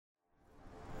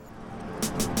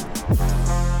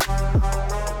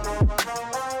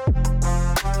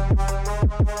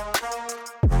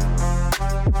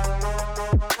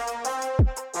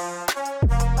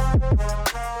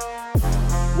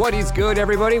What is good,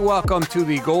 everybody? Welcome to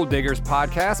the Gold Diggers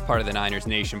podcast, part of the Niners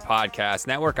Nation podcast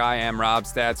network. I am Rob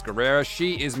Stats Guerrera.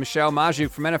 She is Michelle Magdziuk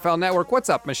from NFL Network. What's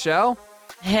up, Michelle?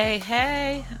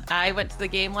 Hey. I went to the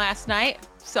game last night.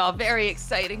 Saw a very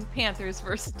exciting Panthers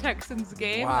versus Texans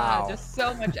game. Wow. Just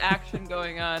so much action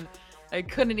going on. I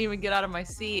couldn't even get out of my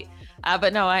seat.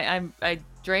 But no, I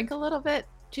drank a little bit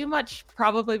too much,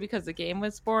 probably because the game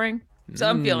was boring. So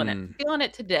I'm feeling it. Feeling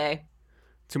it today.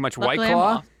 Too much Luckily, White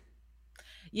Claw?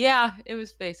 Yeah, it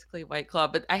was basically White Claw,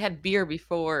 but I had beer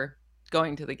before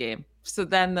going to the game. So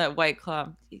then the White Claw,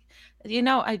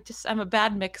 I'm a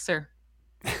bad mixer.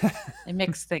 I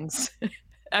mix things.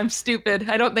 I'm stupid.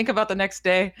 I don't think about the next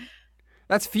day.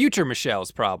 That's future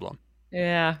Michelle's problem.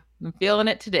 Yeah, I'm feeling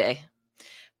it today.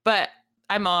 But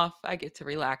I'm off. I get to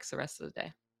relax the rest of the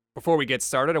day. Before we get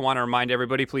started, I want to remind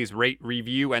everybody, please rate,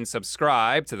 review, and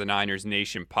subscribe to the Niners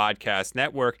Nation podcast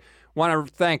network. Want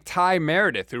to thank Ty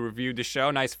Meredith, who reviewed the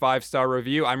show. Nice 5-star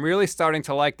review. I'm really starting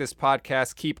to like this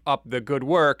podcast. Keep up the good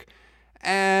work.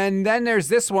 And then there's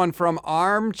this one from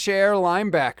Armchair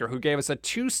Linebacker, who gave us a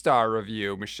 2-star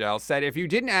review. Michelle said, if you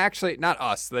didn't actually, not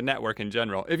us, the network in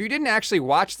general, if you didn't actually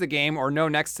watch the game or know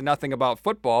next to nothing about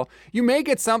football, you may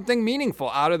get something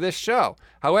meaningful out of this show.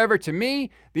 However, to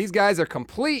me, these guys are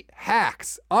complete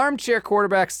hacks. Armchair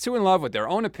quarterbacks too in love with their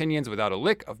own opinions without a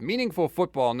lick of meaningful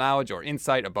football knowledge or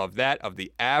insight above that of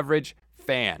the average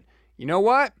fan. You know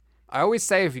what? I always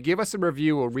say if you give us a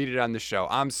review, we'll read it on the show.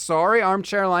 I'm sorry,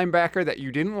 Armchair Linebacker, that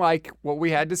you didn't like what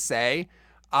we had to say.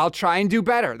 I'll try and do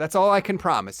better. That's all I can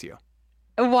promise you.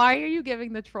 Why are you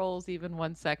giving the trolls even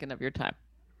 1 second of your time?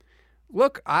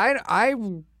 Look, I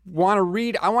want to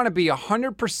read. I want to be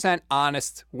 100%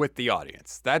 honest with the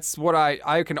audience. That's what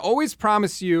I can always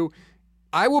promise you.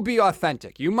 I will be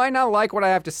authentic. You might not like what I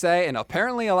have to say, and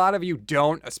apparently a lot of you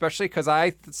don't, especially because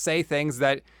I say things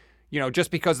that,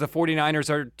 just because the 49ers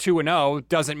are 2-0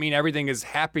 doesn't mean everything is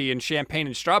happy and champagne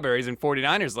and strawberries in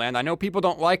 49ers land. I know people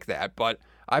don't like that, but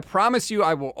I promise you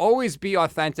I will always be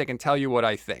authentic and tell you what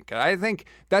I think. I think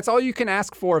that's all you can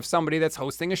ask for of somebody that's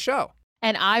hosting a show.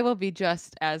 And I will be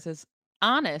just as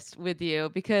honest with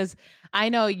you because I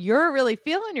know you're really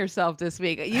feeling yourself this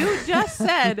week. You just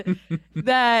said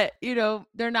that,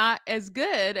 they're not as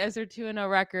good as their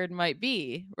 2-0 record might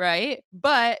be, right?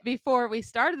 But before we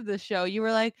started the show, you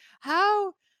were like,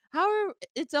 how are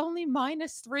it's only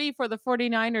 -3 for the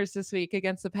 49ers this week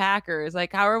against the Packers?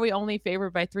 Like, how are we only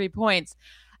favored by 3 points?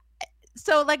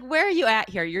 So, where are you at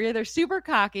here? You're either super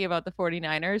cocky about the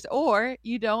 49ers or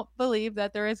you don't believe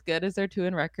that they're as good as their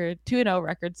 2-0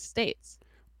 record states.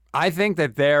 I think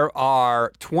that there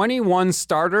are 21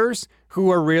 starters who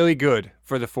are really good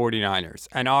for the 49ers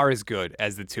and are as good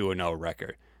as the 2-0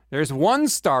 record. There's one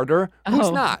starter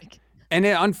who's not. And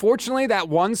unfortunately, that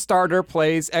one starter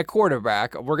plays at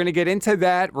quarterback. We're going to get into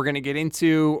that. We're going to get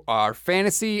into our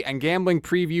fantasy and gambling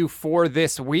preview for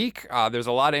this week. There's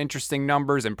a lot of interesting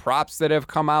numbers and props that have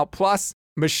come out. Plus,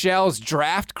 Michelle's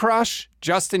draft crush,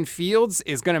 Justin Fields,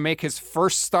 is going to make his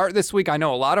first start this week. I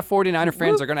know a lot of 49er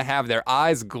fans are going to have their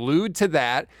eyes glued to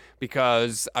that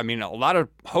because, a lot of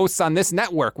hosts on this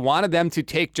network wanted them to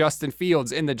take Justin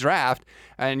Fields in the draft.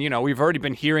 And, we've already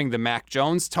been hearing the Mac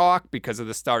Jones talk because of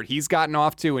the start he's gotten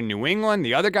off to in New England.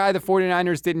 The other guy the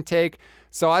 49ers didn't take.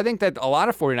 So I think that a lot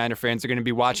of 49er fans are going to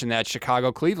be watching that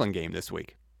Chicago-Cleveland game this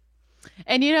week.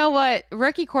 And you know what?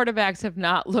 Rookie quarterbacks have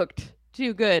not looked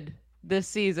too good this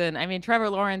season. Trevor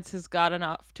Lawrence has gotten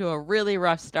off to a really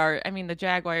rough start. The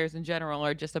Jaguars in general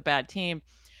are just a bad team.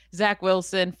 Zach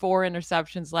Wilson, 4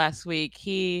 interceptions last week.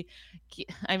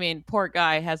 Poor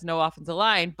guy has no offensive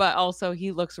line, but also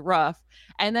he looks rough.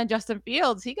 And then Justin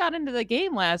Fields, he got into the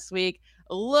game last week,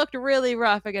 looked really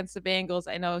rough against the Bengals.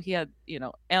 I know he had,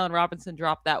 Allen Robinson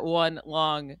dropped that one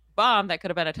long bomb that could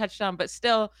have been a touchdown, but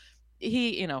still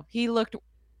he looked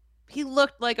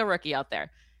like a rookie out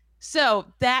there. So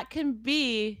that can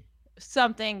be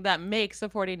something that makes the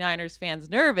 49ers fans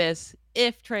nervous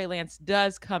if Trey Lance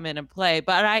does come in and play.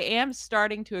 But I am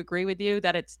starting to agree with you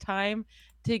that it's time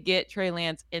to get Trey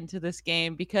Lance into this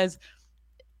game because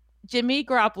Jimmy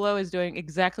Garoppolo is doing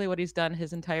exactly what he's done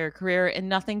his entire career and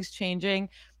nothing's changing.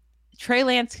 Trey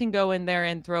Lance can go in there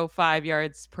and throw 5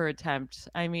 yards per attempt.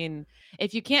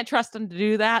 If you can't trust him to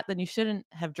do that, then you shouldn't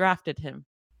have drafted him.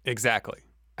 Exactly.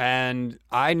 And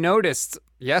I noticed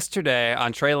yesterday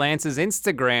on Trey Lance's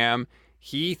Instagram,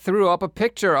 he threw up a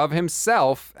picture of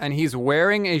himself and he's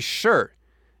wearing a shirt.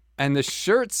 And the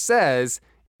shirt says,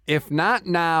 "If not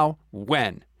now,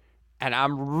 when?" And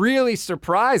I'm really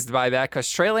surprised by that because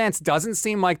Trey Lance doesn't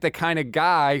seem like the kind of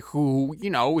guy who,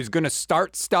 is going to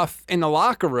start stuff in the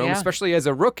locker room, especially as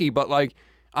a rookie. But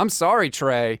I'm sorry,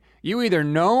 Trey. You either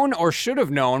known or should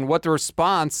have known what the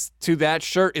response to that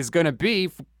shirt is going to be.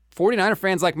 49er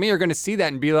fans like me are going to see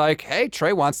that and be like, hey,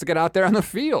 Trey wants to get out there on the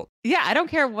field. Yeah, I don't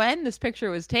care when this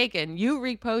picture was taken. You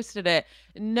reposted it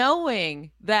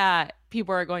knowing that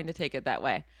people are going to take it that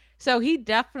way. So he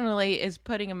definitely is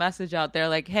putting a message out there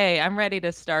like, hey, I'm ready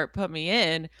to start, put me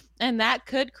in. And that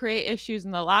could create issues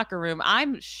in the locker room.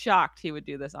 I'm shocked he would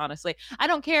do this, honestly. I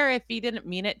don't care if he didn't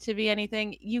mean it to be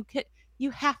anything. You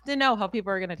have to know how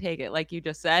people are going to take it. Like you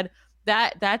just said,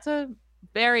 that's a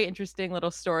very interesting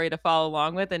little story to follow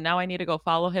along with. And now I need to go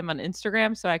follow him on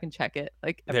Instagram so I can check it.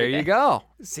 Like there you go.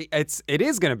 See, it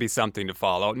is going to be something to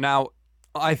follow. Now,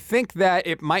 I think that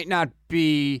it might not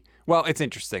be, well, it's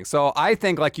interesting. So I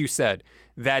think, like you said,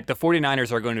 that the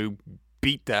 49ers are going to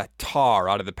beat the tar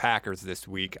out of the Packers this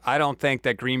week. I don't think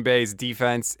that Green Bay's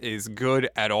defense is good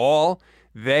at all.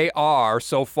 They are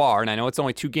so far, and I know it's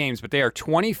only 2 games, but they are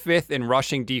 25th in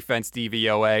rushing defense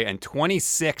DVOA and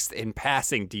 26th in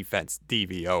passing defense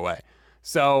DVOA.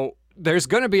 So there's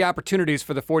going to be opportunities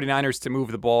for the 49ers to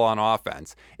move the ball on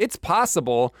offense. It's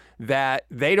possible that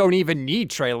they don't even need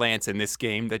Trey Lance in this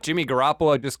game, that Jimmy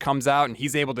Garoppolo just comes out and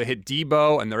he's able to hit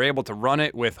Debo and they're able to run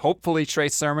it with hopefully Trey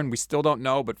Sermon. We still don't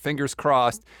know, but fingers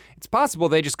crossed. It's possible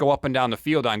they just go up and down the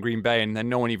field on Green Bay and then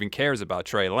no one even cares about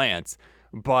Trey Lance.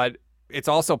 But it's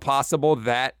also possible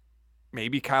that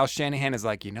maybe Kyle Shanahan is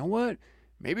like, you know what?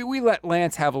 Maybe we let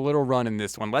Lance have a little run in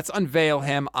this one. Let's unveil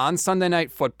him on Sunday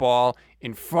Night Football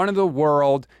in front of the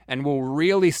world, and we'll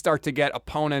really start to get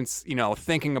opponents,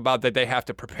 thinking about that they have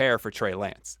to prepare for Trey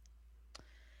Lance.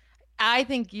 I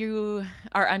think you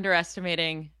are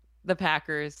underestimating the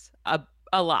Packers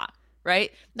a lot,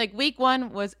 right? Like week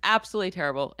 1 was absolutely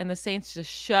terrible, and the Saints just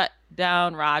shut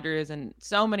down Rodgers and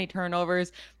so many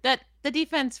turnovers that the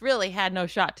defense really had no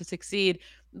shot to succeed.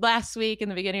 Last week in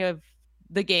the beginning of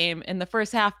the game, in the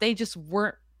first half, they just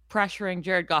weren't pressuring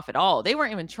Jared Goff at all. They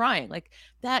weren't even trying. Like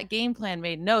that game plan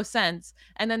made no sense.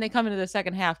 And then they come into the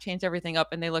second half, change everything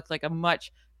up, and they looked like a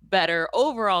much better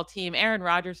overall team. Aaron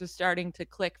Rodgers was starting to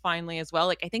click finally as well.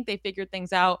 Like I think they figured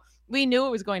things out. We knew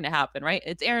it was going to happen, right?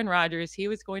 It's Aaron Rodgers. He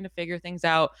was going to figure things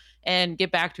out and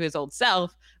get back to his old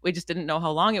self. We just didn't know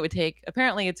how long it would take.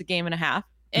 Apparently it's a game and a half.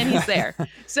 And he's there.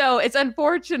 So it's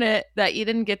unfortunate that you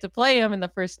didn't get to play him in the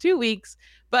first 2 weeks.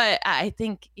 But I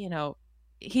think,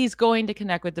 he's going to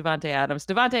connect with Davante Adams.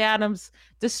 Davante Adams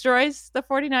destroys the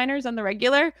 49ers on the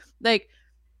regular. Like,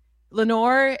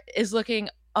 Lenore is looking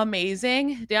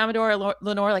amazing. Diamador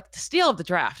Lenore, like the steal of the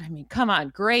draft. I mean, come on.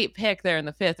 Great pick there in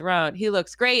the 5th round. He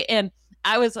looks great. And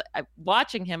I was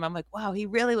watching him. I'm like, wow, he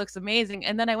really looks amazing.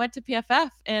 And then I went to PFF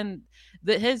and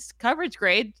his coverage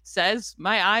grade says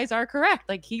my eyes are correct.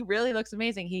 Like he really looks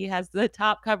amazing. He has the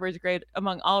top coverage grade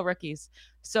among all rookies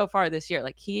so far this year.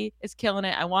 Like he is killing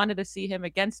it. I wanted to see him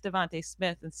against Devontae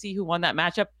Smith and see who won that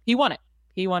matchup. He won it.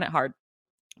 He won it hard.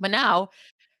 But now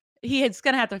he's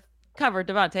going to have to cover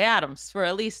Davante Adams for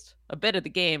at least a bit of the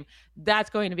game.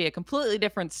 That's going to be a completely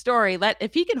different story.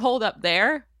 If he can hold up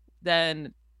there,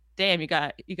 then damn, you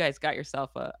guys got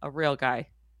yourself a real guy.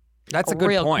 That's a good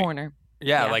real point. Corner.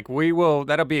 Yeah, like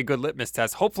that'll be a good litmus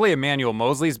test. Hopefully Emmanuel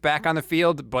Mosley's back on the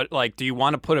field, but like, do you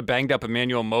want to put a banged up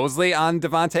Emmanuel Mosley on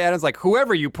Davante Adams? Like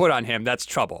whoever you put on him, that's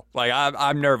trouble. Like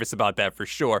I'm nervous about that for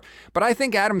sure. But I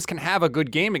think Adams can have a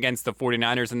good game against the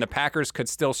 49ers and the Packers could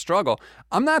still struggle.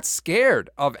 I'm not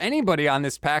scared of anybody on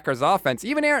this Packers offense.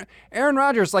 Even Aaron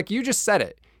Rodgers, like you just said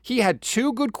it. He had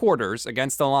 2 good quarters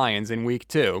against the Lions in week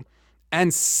 2.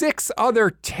 And 6 other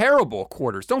terrible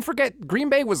quarters. Don't forget, Green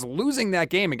Bay was losing that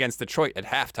game against Detroit at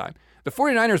halftime. The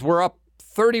 49ers were up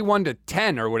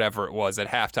 31-10 or whatever it was at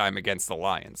halftime against the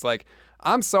Lions. Like,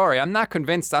 I'm sorry, I'm not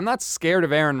convinced. I'm not scared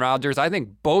of Aaron Rodgers. I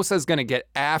think Bosa's going to get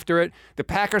after it. The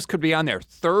Packers could be on their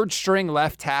 3rd string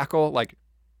left tackle. Like,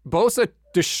 Bosa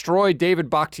destroyed David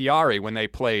Bakhtiari when they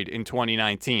played in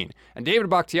 2019. And David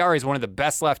Bakhtiari is one of the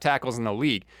best left tackles in the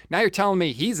league. Now you're telling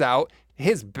me he's out.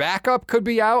 His backup could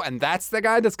be out, and that's the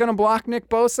guy that's going to block Nick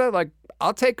Bosa. Like,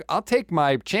 I'll take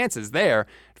my chances there.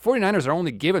 49ers are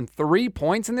only given 3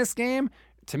 points in this game.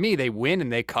 To me, they win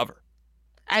and they cover.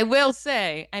 I will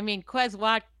say, Quez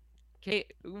Watt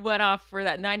went off for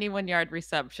that 91-yard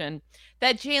reception.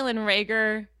 That Jalen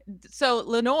Reagor. So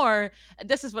Lenore,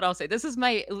 this is what I'll say. This is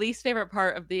my least favorite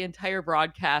part of the entire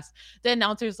broadcast. The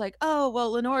announcer's like, oh,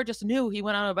 well, Lenore just knew he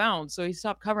went out of bounds, so he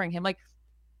stopped covering him. Like,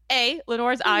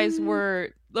 Lenore's eyes were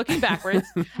looking backwards.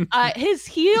 His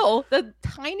heel, the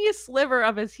tiniest sliver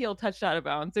of his heel touched out of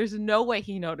bounds. There's no way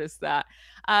he noticed that.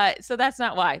 So that's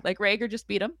not why. Like, Reagor just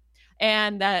beat him.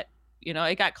 And that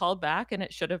it got called back, and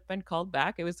it should have been called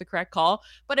back. It was the correct call,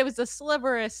 but it was the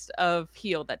sliverest of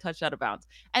heel that touched out of bounds.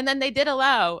 And then they did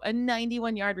allow a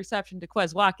 91-yard reception to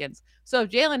Quez Watkins. So if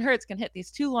Jalen Hurts can hit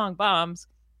these 2 long bombs,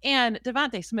 and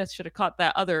Devontae Smith should have caught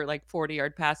that other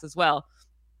 40-yard pass as well.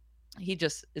 He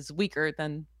just is weaker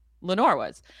than Lenoir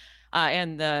was.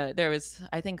 And there was,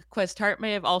 I think Quez Tart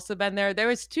may have also been there. There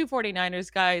was 2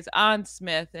 49ers guys on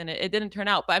Smith, and it didn't turn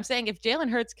out. But I'm saying if Jalen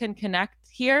Hurts can connect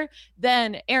here,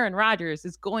 then Aaron Rodgers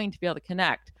is going to be able to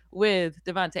connect with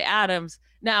Devontae Adams.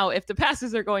 Now, if the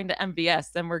passes are going to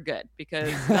MVS, then we're good,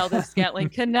 because Valdez-Scantling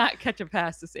cannot catch a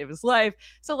pass to save his life.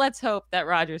 So let's hope that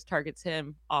Rodgers targets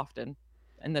him often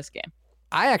in this game.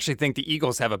 I actually think the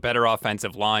Eagles have a better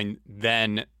offensive line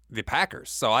than the Packers.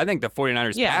 So I think the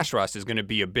 49ers pass rush is going to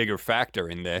be a bigger factor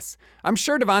in this. I'm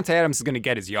sure Devontae Adams is going to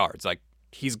get his yards.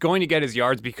 He's going to get his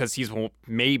yards because he's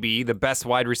maybe the best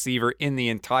wide receiver in the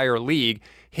entire league.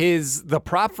 The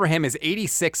prop for him is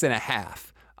 86.5.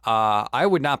 I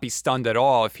would not be stunned at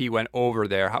all if he went over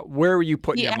there. Where are you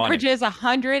putting your money? He averages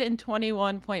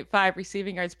 121.5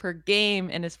 receiving yards per game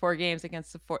in his 4 games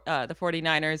against the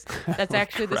 49ers. That's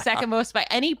actually the second most by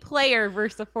any player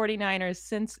versus the 49ers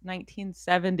since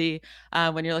 1970.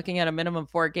 When you're looking at a minimum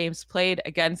 4 games played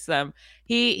against them,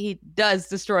 he does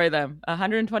destroy them.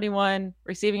 121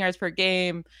 receiving yards per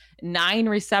game, 9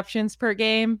 receptions per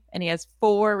game, and he has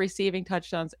 4 receiving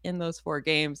touchdowns in those 4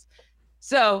 games.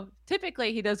 So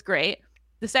typically he does great.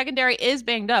 The secondary is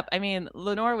banged up. I mean,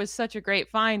 Lenoir was such a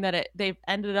great find that they've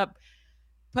ended up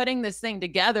putting this thing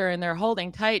together, and they're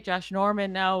holding tight. Josh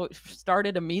Norman now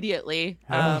started immediately.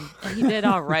 And he did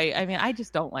all right. I mean, I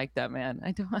just don't like that man.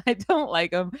 I don't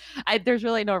like him. There's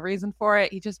really no reason for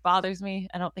it. He just bothers me.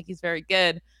 I don't think he's very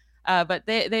good. But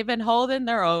they've been holding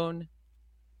their own.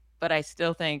 But I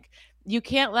still think you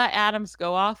can't let Adams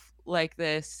go off like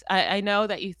this. I know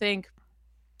that you think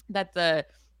that the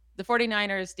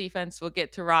 49ers defense will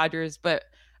get to Rodgers, but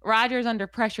Rodgers under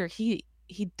pressure, he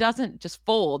doesn't just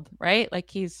fold, right?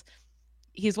 He's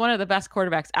one of the best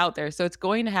quarterbacks out there. So it's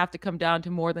going to have to come down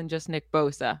to more than just Nick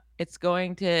Bosa.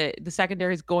 The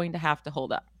secondary is going to have to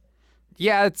hold up.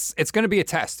 Yeah, it's going to be a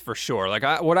test for sure.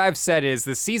 What I've said is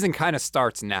the season kind of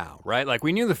starts now, right?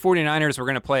 We knew the 49ers were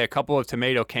going to play a couple of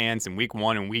tomato cans in week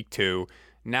 1 and week 2.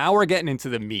 Now we're getting into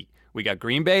the meat. We got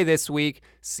Green Bay this week,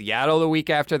 Seattle the week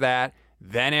after that,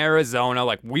 then Arizona.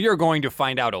 We are going to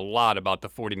find out a lot about the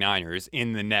 49ers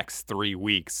in the next 3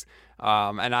 weeks.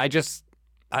 And I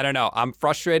don't know. I'm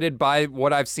frustrated by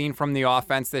what I've seen from the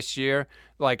offense this year.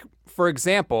 For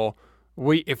example,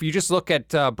 if you just look at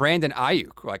Brandon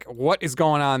Aiyuk, what is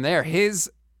going on there?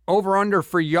 His over-under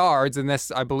for yards, and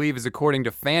this, I believe, is according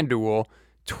to FanDuel,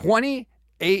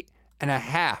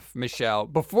 28.5, Michelle.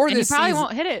 Before this season, he probably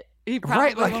won't hit it. He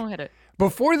probably won't hit it.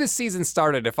 Before this season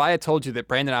started, if I had told you that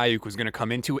Brandon Aiyuk was going to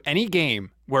come into any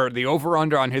game where the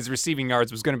over-under on his receiving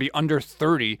yards was going to be under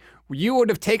 30, you would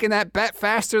have taken that bet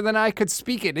faster than I could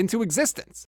speak it into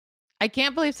existence. I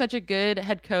can't believe such a good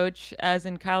head coach as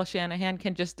in Kyle Shanahan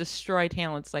can just destroy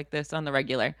talents like this on the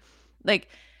regular.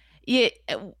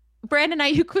 Brandon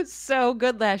Aiyuk was so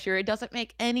good last year. It doesn't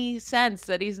make any sense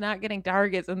that he's not getting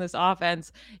targets in this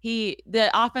offense. The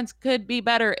offense could be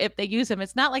better if they use him.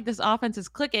 It's not like this offense is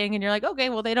clicking and you're like, okay,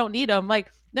 well, they don't need him.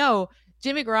 No,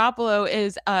 Jimmy Garoppolo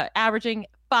is averaging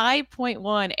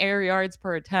 5.1 air yards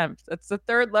per attempt. That's the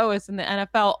 3rd lowest in the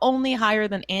NFL, only higher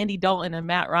than Andy Dalton and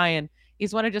Matt Ryan.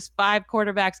 He's one of just 5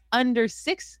 quarterbacks under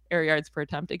 6 air yards per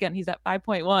attempt. Again, he's at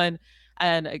 5.1,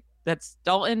 and that's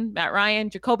Dalton, Matt Ryan,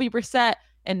 Jacoby Brissett,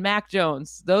 and Mac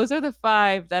Jones. Those are the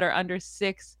 5 that are under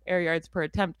 6 air yards per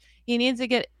attempt. He needs to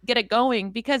get it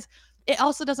going, because it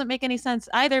also doesn't make any sense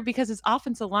either, because his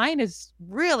offensive line is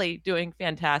really doing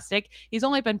fantastic. He's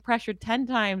only been pressured 10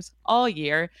 times all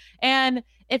year. And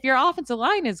if your offensive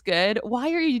line is good,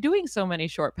 why are you doing so many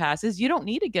short passes? You don't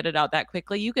need to get it out that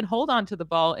quickly. You can hold on to the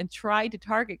ball and try to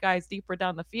target guys deeper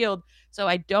down the field. So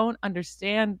I don't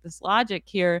understand this logic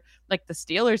here. The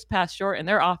Steelers pass short and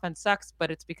their offense sucks,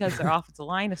 but it's because their offensive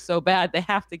line is so bad, they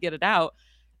have to get it out.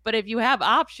 But if you have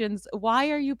options, why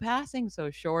are you passing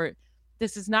so short?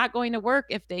 This is not going to work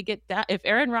if they get that. If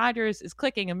Aaron Rodgers is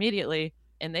clicking immediately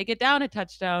and they get down a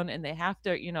touchdown and they have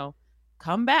to,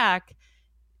 come back,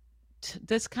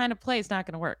 this kind of play is not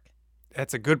going to work.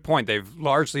 That's a good point. They've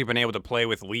largely been able to play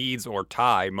with leads or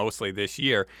tie mostly this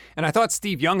year. And I thought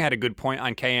Steve Young had a good point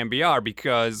on KMBR,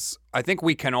 because I think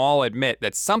we can all admit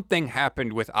that something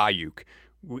happened with Aiyuk.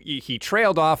 He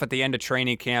trailed off at the end of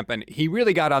training camp, and he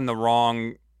really got on the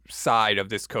wrong side of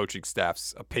this coaching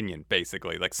staff's opinion,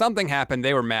 basically. Something happened,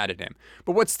 they were mad at him.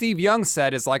 But what Steve Young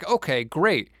said is okay,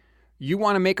 great. you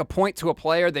want to make a point to a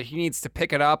player that he needs to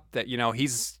pick it up, that,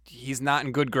 he's not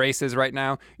in good graces right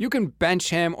now, you can bench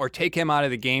him or take him out of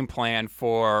the game plan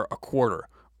for a quarter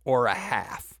or a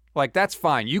half. Like, that's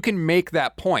fine. You can make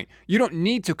that point. You don't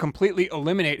need to completely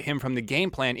eliminate him from the game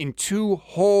plan in 2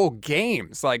 whole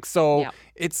games. Like, so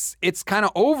it's kind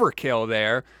of overkill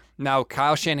there. Now,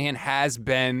 Kyle Shanahan has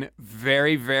been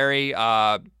very, very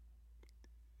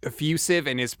effusive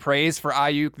in his praise for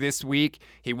Aiyuk this week.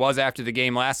 He was after the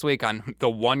game last week on the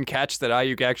one catch that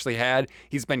Aiyuk actually had.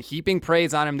 He's been heaping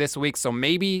praise on him this week. So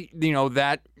maybe,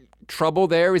 that trouble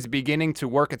there is beginning to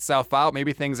work itself out.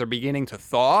 Maybe things are beginning to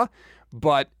thaw.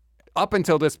 But up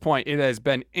until this point, it has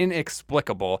been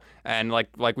inexplicable. And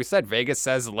like we said, Vegas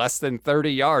says less than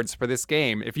 30 yards for this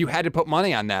game. If you had to put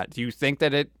money on that, do you think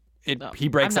that he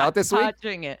breaks out this week? I'm not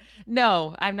touching it.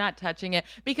 No, I'm not touching it,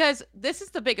 because this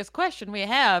is the biggest question we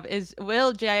have is,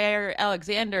 will Jair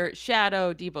Alexander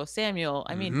shadow Deebo Samuel?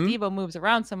 I mean, Deebo moves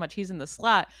around so much. He's in the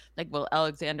slot. Like, will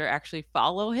Alexander actually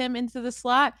follow him into the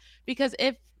slot? Because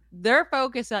if their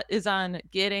focus is on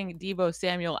getting Deebo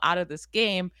Samuel out of this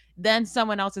game, then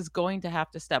someone else is going to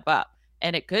have to step up.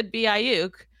 And it could be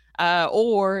Aiyuk,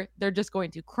 or they're just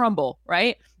going to crumble,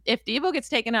 right? If Deebo gets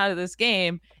taken out of this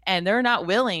game and they're not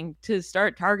willing to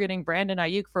start targeting Brandon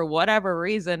Aiyuk for whatever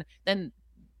reason, then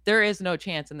there is no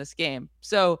chance in this game.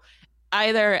 So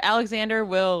either Alexander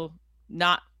will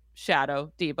not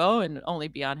shadow Deebo and only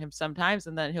be on him sometimes,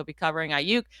 and then he'll be covering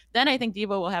Aiyuk. Then I think Deebo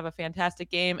will have a fantastic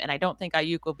game, and I don't think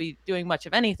Aiyuk will be doing much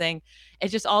of anything. It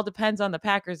just all depends on the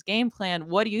Packers' game plan.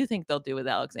 What do you think they'll do with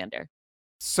Alexander?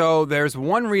 So there's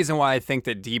one reason why I think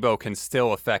that Deebo can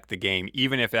still affect the game,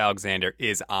 even if Alexander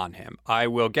is on him. I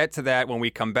will get to that when we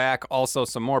come back. Also,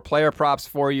 some more player props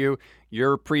for you,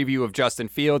 your preview of Justin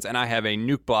Fields, and I have a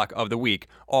Nuke Block of the week,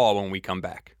 all when we come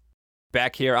back.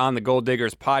 Back here on the Gold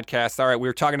Diggers podcast. All right, we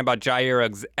were talking about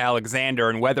Jair Alexander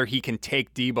and whether he can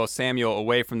take Deebo Samuel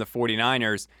away from the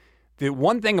 49ers. The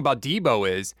one thing about Deebo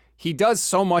is he does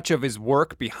so much of his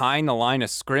work behind the line of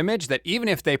scrimmage that even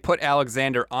if they put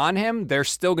Alexander on him, they're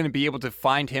still going to be able to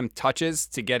find him touches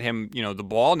to get him, the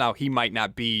ball. Now, he might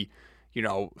not be,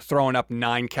 throwing up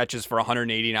 9 catches for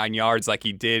 189 yards like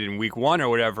he did in week 1 or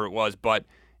whatever it was, but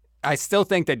I still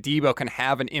think that Deebo can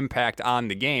have an impact on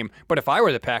the game. But if I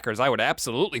were the Packers, I would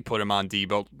absolutely put him on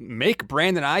Deebo. Make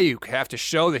Brandon Aiyuk have to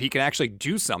show that he can actually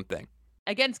do something.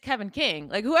 Against Kevin King.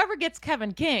 Like, whoever gets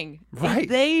Kevin King, right,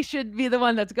 they should be the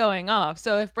one that's going off.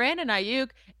 So if Brandon Aiyuk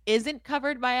isn't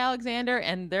covered by Alexander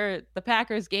and the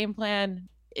Packers' game plan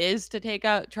is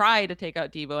to try to take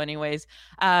out Deebo anyways,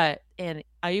 and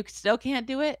Aiyuk still can't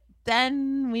do it,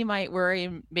 then we might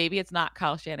worry maybe it's not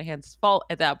Kyle Shanahan's fault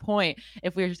at that point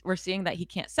if we're seeing that he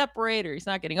can't separate or he's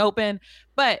not getting open.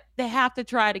 But they have to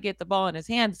try to get the ball in his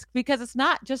hands, because it's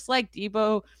not just like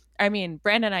Brandon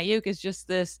Aiyuk is just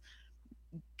this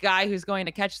guy who's going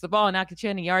to catch the ball and not get you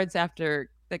any yards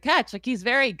after the catch. Like, he's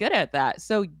very good at that.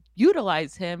 So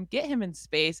utilize him, get him in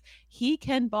space. He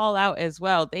can ball out as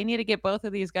well. They need to get both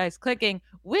of these guys clicking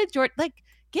with George. Like,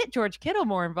 get George Kittle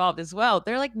more involved as well.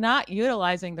 They're like not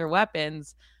utilizing their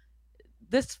weapons.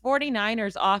 This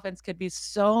 49ers offense could be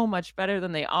so much better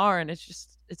than they are. And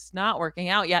it's not working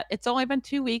out yet. It's only been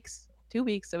 2 weeks. 2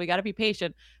 weeks, so we got to be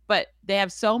patient. But they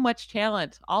have so much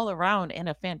talent all around and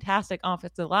a fantastic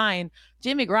offensive line.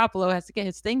 Jimmy Garoppolo has to get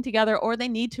his thing together, or they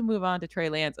need to move on to Trey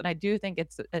Lance. And I do think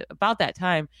it's about that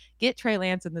time. Get Trey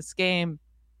Lance in this game.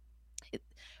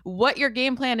 What your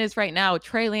game plan is right now,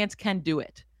 Trey Lance can do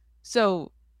it.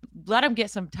 So let him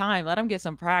get some time. Let him get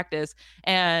some practice.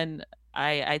 And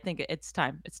I think it's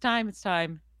time. It's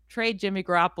time. Trade Jimmy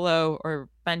Garoppolo or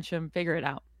bench him. Figure it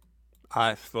out.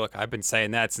 Look, I've been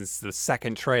saying that since the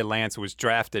second Trey Lance was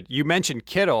drafted. You mentioned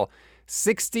Kittle.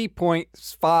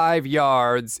 60.5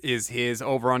 yards is his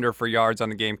over-under for yards on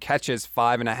the game. Catches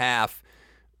 5.5.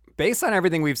 Based on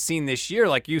everything we've seen this year,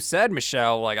 like you said,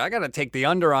 Michelle, I got to take the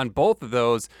under on both of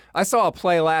those. I saw a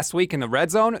play last week in the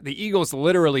red zone. The Eagles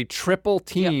literally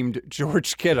triple-teamed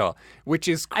George Kittle, which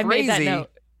is crazy. I made that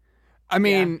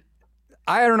note.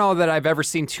 I don't know that I've ever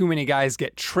seen too many guys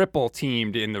get triple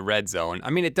teamed in the red zone.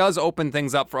 It does open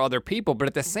things up for other people, but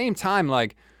at the same time,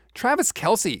 Travis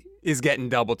Kelce is getting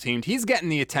double teamed. He's getting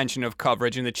the attention of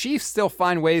coverage, and the Chiefs still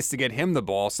find ways to get him the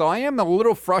ball. So I am a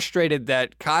little frustrated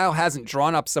that Kyle hasn't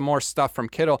drawn up some more stuff from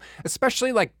Kittle,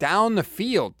 especially down the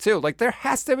field too. There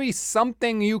has to be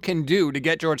something you can do to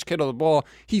get George Kittle the ball.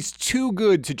 He's too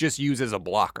good to just use as a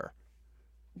blocker.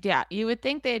 Yeah, you would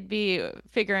think they'd be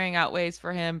figuring out ways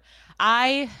for him.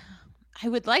 I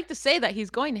would like to say that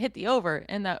he's going to hit the over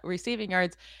in the receiving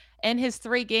yards. In his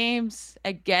 3 games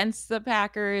against the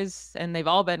Packers, and they've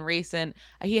all been recent,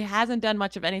 he hasn't done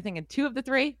much of anything in 2 of the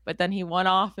 3, but then he went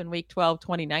off in week 12,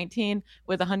 2019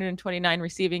 with 129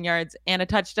 receiving yards and a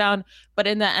touchdown. But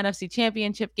in the NFC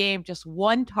Championship game, just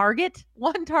one target.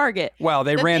 Well,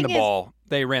 they ran the ball.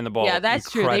 They ran the ball. Yeah, that's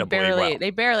true. Well.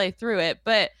 They barely threw it,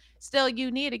 but still,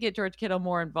 you need to get George Kittle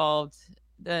more involved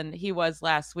than he was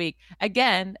last week.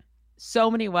 Again, so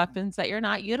many weapons that you're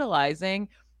not utilizing.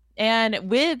 And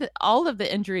with all of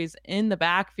the injuries in the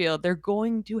backfield, they're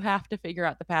going to have to figure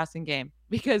out the passing game,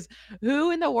 because who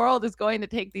in the world is going to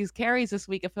take these carries this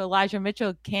week if Elijah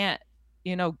Mitchell can't,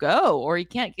 go, or he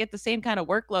can't get the same kind of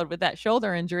workload with that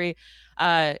shoulder injury?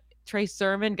 Trey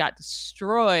Sermon got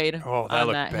destroyed. Oh, that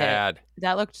looked bad.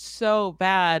 That looked so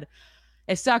bad.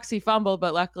 It sucks he fumbled,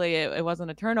 but luckily it wasn't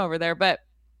a turnover there. But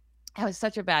that was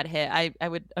such a bad hit. I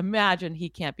would imagine he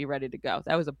can't be ready to go.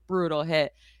 That was a brutal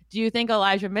hit. Do you think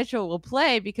Elijah Mitchell will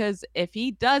play? Because if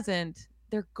he doesn't,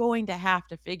 they're going to have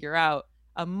to figure out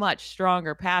a much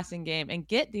stronger passing game and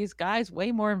get these guys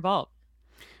way more involved.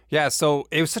 Yeah, so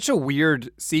it was such a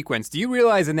weird sequence. Do you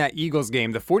realize in that Eagles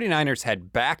game, the 49ers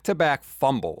had back-to-back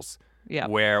fumbles? Yeah.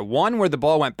 Where the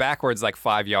ball went backwards like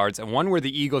 5 yards and one where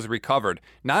the Eagles recovered.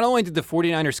 Not only did the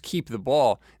 49ers keep the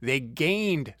ball, they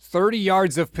gained 30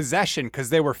 yards of possession because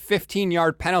there were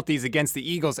 15-yard penalties against the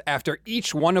Eagles after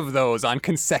each one of those on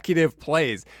consecutive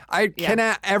plays. I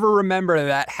cannot ever remember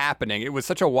that happening. It was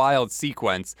such a wild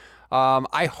sequence.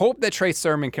 I hope that Trey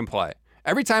Sermon can play.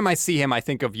 Every time I see him, I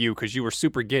think of you because you were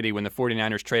super giddy when the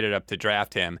 49ers traded up to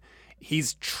draft him.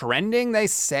 He's trending, they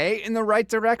say, in the right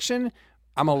direction.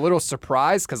 I'm a little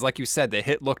surprised because, like you said, the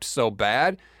hit looked so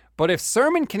bad. But if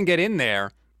Sermon can get in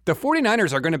there, the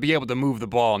 49ers are going to be able to move the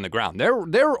ball on the ground.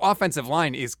 Their offensive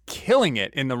line is killing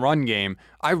it in the run game.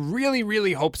 I really,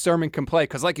 really hope Sermon can play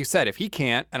because, like you said, if he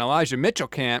can't and Elijah Mitchell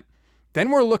can't, then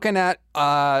we're looking at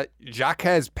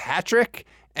Jaquez Patrick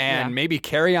and maybe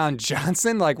Kerryon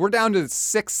Johnson. Like, we're down to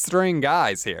 6-string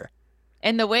guys here.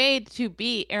 And the way to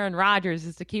beat Aaron Rodgers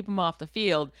is to keep him off the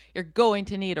field. You're going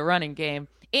to need a running game.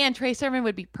 And Trey Sermon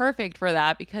would be perfect for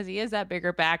that because he is that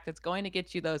bigger back that's going to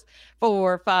get you those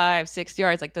 4, 5, 6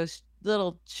 yards, like those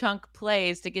little chunk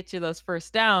plays to get you those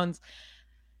first downs.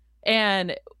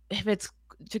 And if it's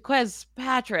Jaquez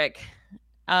Patrick,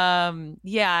 I'm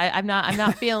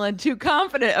not feeling too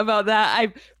confident about that.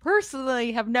 I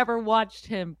personally have never watched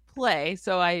him play,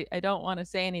 so I don't want to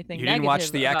say anything negative. You didn't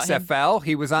watch the XFL? Him.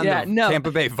 He was on the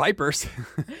Tampa Bay Vipers.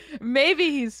 Maybe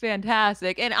he's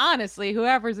fantastic. And honestly,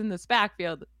 whoever's in this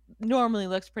backfield normally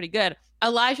looks pretty good.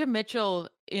 Elijah Mitchell,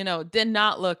 did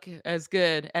not look as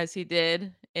good as he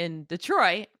did in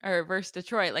Detroit or versus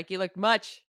Detroit. Like, he looked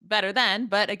much better then,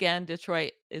 but again,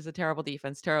 Detroit is a terrible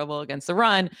defense, terrible against the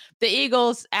run. The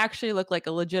Eagles actually look like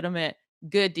a legitimate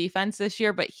good defense this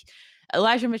year, but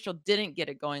Elijah Mitchell didn't get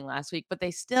it going last week, but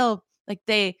they still,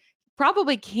 they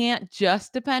probably can't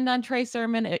just depend on Trey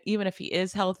Sermon, even if he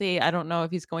is healthy. I don't know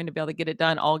if he's going to be able to get it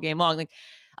done all game long.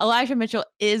 Elijah Mitchell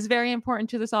is very important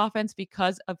to this offense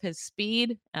because of his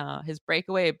speed, his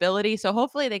breakaway ability. So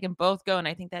hopefully they can both go, and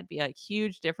I think that'd be a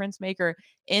huge difference maker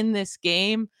in this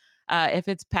game. If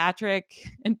it's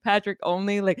Patrick and Patrick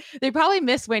only, they probably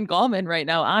miss Wayne Gallman right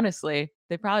now. Honestly,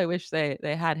 they probably wish they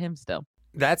had him still.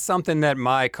 That's something that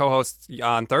my co-host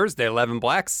on Thursday, 11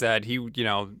 Black, said.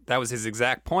 That was his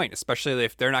exact point, especially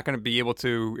if they're not going to be able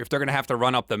to, if they're going to have to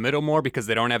run up the middle more because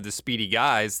they don't have the speedy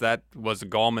guys. That was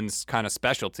Gallman's kind of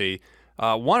specialty.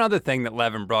 One other thing that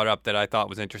Levin brought up that I thought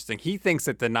was interesting, he thinks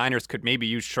that the Niners could maybe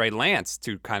use Trey Lance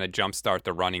to kind of jumpstart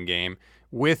the running game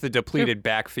with the depleted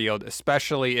backfield,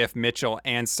 especially if Mitchell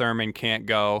and Sermon can't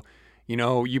go.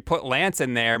 You put Lance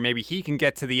in there, maybe he can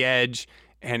get to the edge,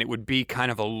 and it would be kind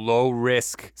of a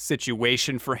low-risk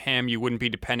situation for him. You wouldn't be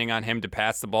depending on him to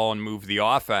pass the ball and move the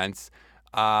offense.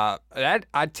 To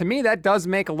me, that does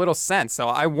make a little sense. So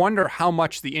I wonder how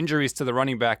much the injuries to the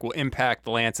running back will impact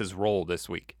Lance's role this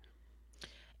week.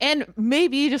 And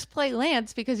maybe you just play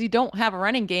Lance because you don't have a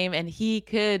running game, and he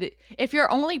could, if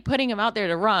you're only putting him out there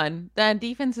to run, then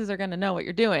defenses are going to know what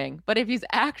you're doing. But if he's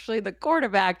actually the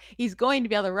quarterback, he's going to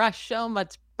be able to rush so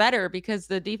much better because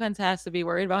the defense has to be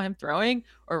worried about him throwing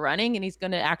or running, and he's going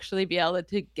to actually be able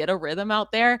to get a rhythm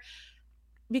out there.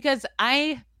 Because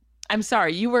I'm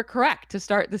sorry, you were correct to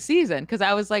start the season, because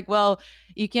I was like, well,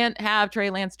 you can't have Trey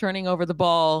Lance turning over the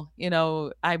ball.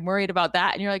 I'm worried about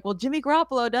that. And you're like, well, Jimmy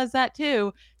Garoppolo does that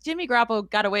too. Jimmy Garoppolo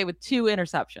got away with 2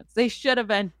 interceptions. They should have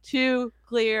been 2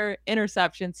 clear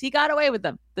interceptions. He got away with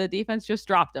them. The defense just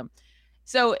dropped them.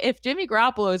 So if Jimmy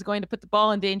Garoppolo is going to put the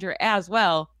ball in danger as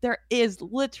well, there is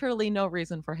literally no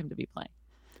reason for him to be playing.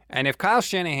 And if Kyle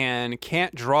Shanahan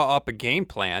can't draw up a game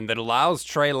plan that allows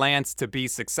Trey Lance to be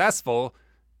successful,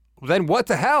 then what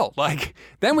the hell? Like,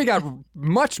 then we got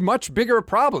much, much bigger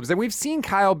problems. And we've seen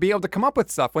Kyle be able to come up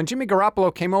with stuff. When Jimmy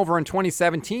Garoppolo came over in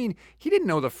 2017, he didn't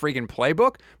know the friggin'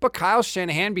 playbook. But Kyle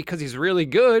Shanahan, because he's really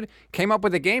good, came up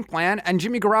with a game plan. And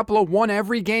Jimmy Garoppolo won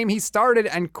every game he started.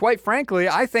 And quite frankly,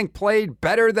 I think played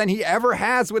better than he ever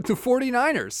has with the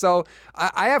 49ers. So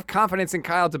I have confidence in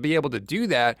Kyle to be able to do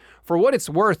that. For what it's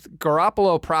worth,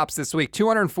 Garoppolo props this week,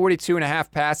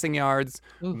 242.5 passing yards,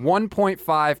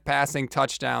 1.5 passing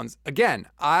touchdowns. Again,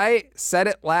 I said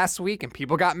it last week and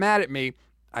people got mad at me.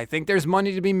 I think there's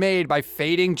money to be made by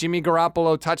fading Jimmy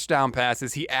Garoppolo touchdown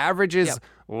passes. He averages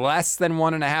less than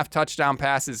 1.5 touchdown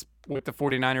passes with the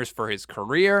 49ers for his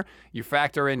career. You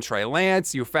factor in Trey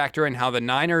Lance. You factor in how the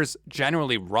Niners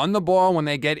generally run the ball when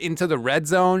they get into the red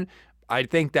zone. I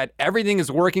think that everything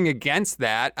is working against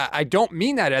that. I don't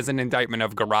mean that as an indictment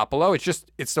of Garoppolo.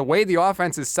 It's the way the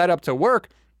offense is set up to work.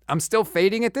 I'm still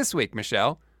fading it this week,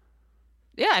 Michelle.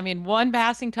 Yeah, I mean, one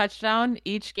passing touchdown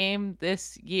each game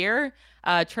this year.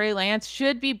 Trey Lance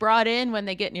should be brought in when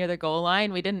they get near the goal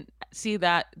line. We didn't see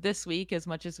that this week as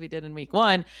much as we did in week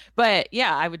 1. But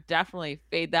yeah, I would definitely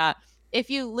fade that. If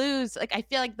you lose, like, I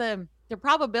feel like the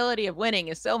probability of winning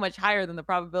is so much higher than the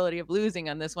probability of losing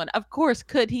on this one. Of course,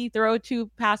 could he throw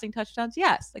 2 passing touchdowns?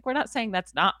 Yes. Like, we're not saying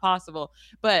that's not possible,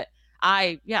 but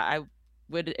I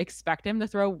would expect him to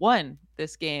throw 1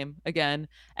 this game again.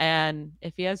 And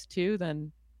if he has 2,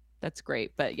 then that's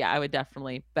great. But yeah, I would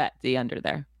definitely bet the under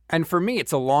there. And for me,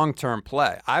 it's a long-term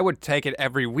play. I would take it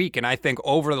every week, and I think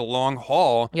over the long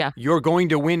haul, you're going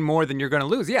to win more than you're going to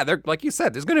lose. Yeah, like you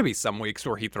said, there's going to be some weeks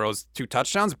where he throws 2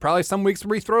 touchdowns, probably some weeks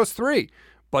where he throws 3.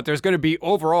 But there's going to be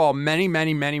overall many,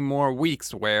 many, many more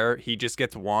weeks where he just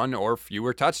gets 1 or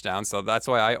fewer touchdowns. So that's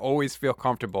why I always feel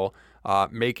comfortable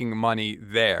making money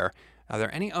there. Are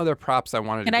there any other props I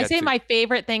wanted to get to? Can I say my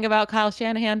favorite thing about Kyle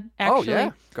Shanahan, actually? Oh,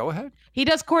 yeah. Go ahead. He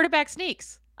does quarterback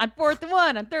sneaks. On 4th and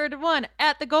 1, on 3rd and 1,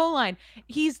 at the goal line.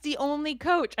 He's the only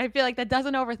coach, I feel like, that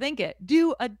doesn't overthink it.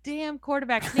 Do a damn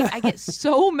quarterback sneak. I get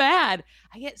so mad.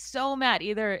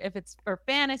 Either if it's for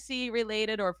fantasy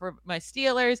related or for my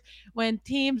Steelers, when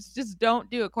teams just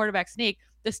don't do a quarterback sneak.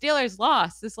 The Steelers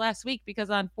lost this last week because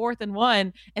on 4th and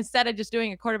 1, instead of just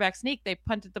doing a quarterback sneak, they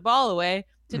punted the ball away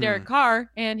to Derek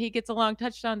Carr, and he gets a long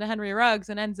touchdown to Henry Ruggs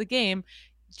and ends the game.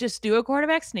 Just do a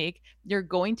quarterback sneak. You're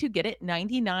going to get it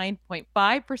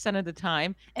 99.5% of the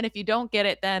time. And if you don't get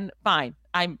it, then fine.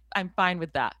 I'm fine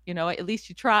with that. You know, at least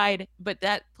you tried. But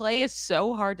that play is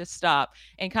so hard to stop.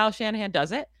 And Kyle Shanahan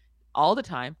does it all the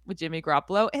time with Jimmy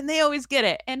Garoppolo, and they always get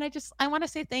it. And I want to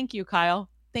say thank you, Kyle.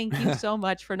 Thank you so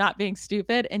much for not being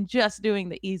stupid and just doing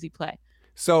the easy play.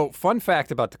 So, fun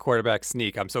fact about the quarterback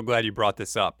sneak. I'm so glad you brought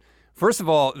this up. First of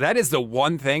all, that is the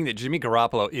one thing that Jimmy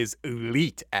Garoppolo is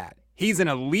elite at. He's an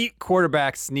elite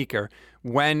quarterback sneaker.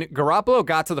 When Garoppolo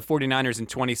got to the 49ers in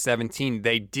 2017,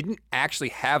 they didn't actually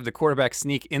have the quarterback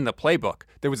sneak in the playbook.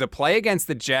 There was a play against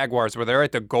the Jaguars where they're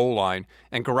at the goal line,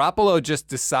 and Garoppolo just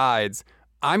decides,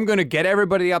 I'm going to get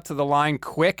everybody up to the line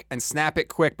quick and snap it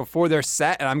quick before they're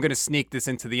set, and I'm going to sneak this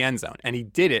into the end zone. And he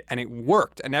did it, and it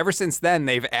worked. And ever since then,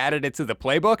 they've added it to the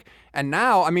playbook. And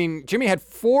now, I mean, Jimmy had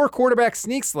 4 quarterback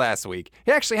sneaks last week.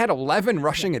 He actually had 11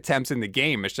 rushing attempts in the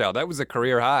game, Michelle. That was a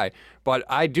career high. But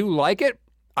I do like it.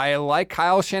 I like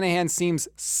Kyle Shanahan seems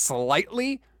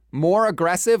slightly more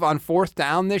aggressive on 4th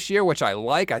down this year, which I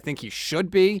like. I think he should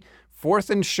be.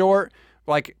 4th and short,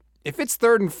 like, if it's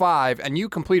 3rd and 5 and you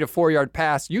complete a 4-yard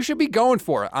pass, you should be going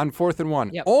for it on 4th and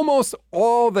 1 almost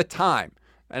all the time.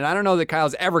 And I don't know that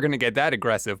Kyle's ever going to get that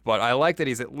aggressive, but I like that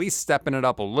he's at least stepping it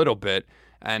up a little bit.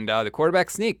 And the quarterback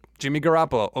sneak, Jimmy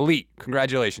Garoppolo, elite.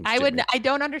 Congratulations, Jimmy. I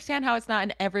don't understand how it's not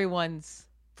in everyone's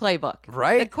playbook.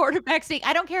 Right? The quarterback sneak.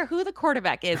 I don't care who the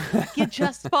quarterback is. You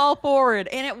just fall forward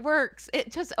and it works.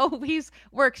 It just always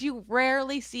works. You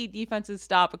rarely see defenses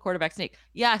stop a quarterback sneak.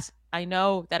 Yes, I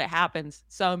know that it happens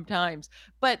sometimes,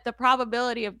 but the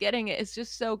probability of getting it is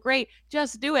just so great.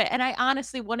 Just do it. And I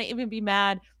honestly wouldn't even be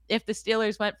mad if the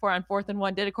Steelers went for on 4th and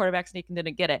 1, did a quarterback sneak and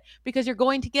didn't get it, because you're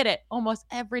going to get it almost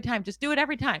every time. Just do it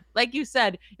every time. Like you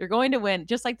said, you're going to win,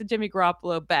 just like the Jimmy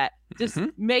Garoppolo bet. Just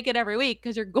make it every week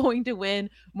because you're going to win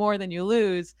more than you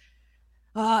lose.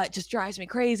 It just drives me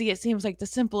crazy. It seems like the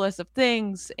simplest of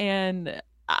things. And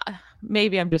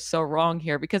maybe I'm just so wrong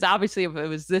here, because obviously if it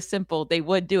was this simple, they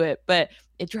would do it, but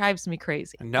it drives me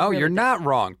crazy. No, really, you're not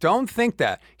wrong. Don't think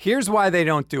that. Here's why they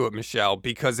don't do it, Michelle,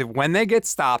 because when they get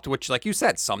stopped, which like you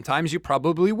said, sometimes you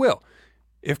probably will.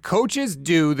 If coaches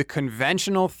do the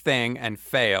conventional thing and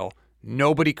fail,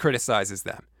 nobody criticizes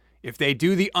them. If they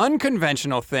do the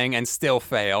unconventional thing and still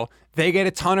fail, they get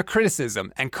a ton of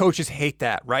criticism, and coaches hate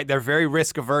that, right? They're very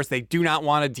risk averse. They do not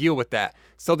want to deal with that,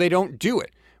 so they don't do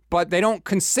it. But they don't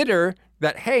consider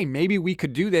that, hey, maybe we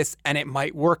could do this and it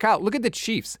might work out. Look at the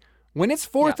Chiefs. When it's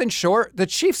fourth and short, the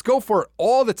Chiefs go for it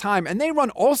all the time, and they run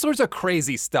all sorts of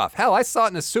crazy stuff. Hell, I saw it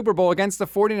in the Super Bowl against the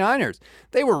 49ers.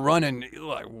 They were running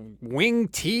like wing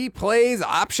T plays,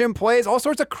 option plays, all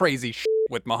sorts of crazy shit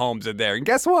with Mahomes in there. And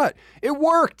guess what? It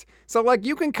worked. So, like,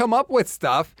 you can come up with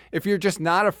stuff if you're just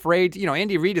not afraid. You know,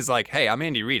 Andy Reid is like, hey, I'm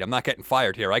Andy Reid. I'm not getting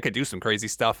fired here. I could do some crazy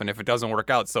stuff, and if it doesn't work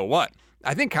out, so what?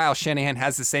 I think Kyle Shanahan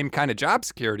has the same kind of job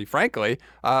security, frankly.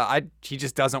 He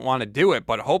just doesn't want to do it.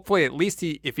 But hopefully, at least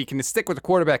if he can stick with the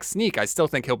quarterback sneak, I still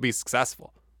think he'll be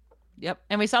successful. Yep.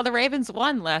 And we saw the Ravens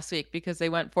won last week because they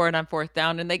went for it on fourth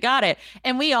down and they got it.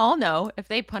 And we all know if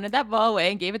they punted that ball away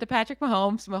and gave it to Patrick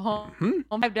Mahomes,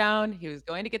 five down, he was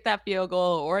going to get that field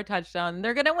goal or a touchdown, and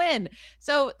they're going to win.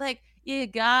 So, like, you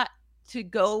got to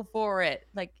go for it.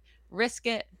 Like, risk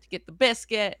it to get the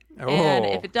biscuit. Oh. And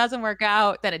if it doesn't work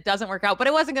out, then it doesn't work out. But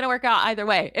it wasn't going to work out either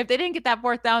way. If they didn't get that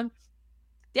fourth down,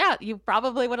 yeah, you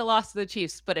probably would have lost to the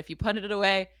Chiefs. But if you punted it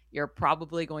away, you're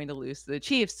probably going to lose to the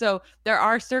Chiefs. So there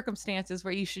are circumstances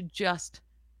where you should just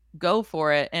go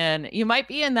for it. And you might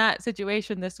be in that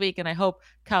situation this week. And I hope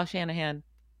Kyle Shanahan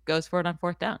goes for it on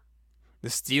fourth down. The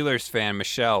Steelers fan,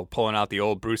 Michelle, pulling out the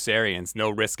old Bruce Arians, no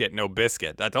risk it, no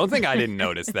biscuit. I don't think I didn't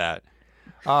notice that.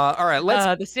 All right,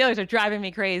 the Steelers are driving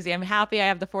me crazy. I'm happy I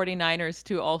have the 49ers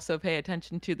to also pay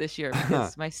attention to this year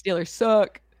because my Steelers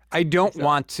suck. I don't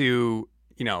want to,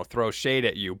 throw shade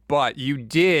at you, but you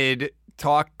did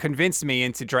convince me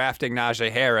into drafting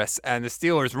Najee Harris, and the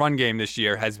Steelers' run game this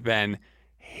year has been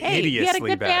hideously he had a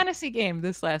good bad. fantasy game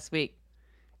this last week.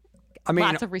 I mean,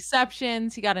 lots of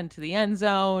receptions. He got into the end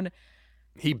zone.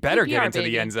 He better get into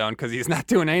the end zone because he's not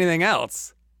doing anything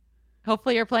else.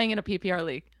 Hopefully you're playing in a PPR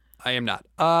league. I am not.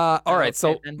 All right,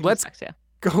 so let's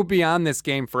go beyond this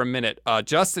game for a minute.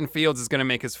 Justin Fields is going to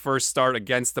make his first start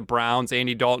against the Browns.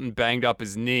 Andy Dalton banged up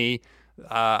his knee.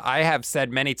 I have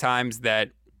said many times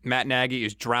that Matt Nagy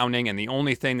is drowning, and the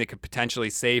only thing that could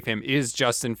potentially save him is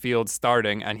Justin Fields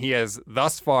starting, and he has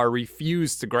thus far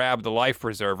refused to grab the life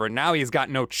preserver. Now he's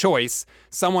got no choice.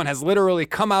 Someone has literally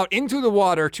come out into the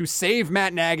water to save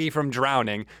Matt Nagy from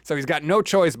drowning, so he's got no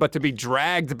choice but to be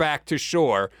dragged back to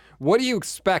shore. What do you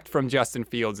expect from Justin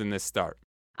Fields in this start?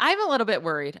 I'm a little bit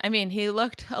worried. I mean, he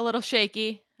looked a little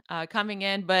shaky coming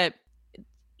in, but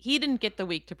he didn't get the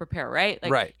week to prepare, right?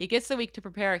 Right. He gets the week to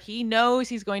prepare. He knows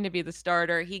he's going to be the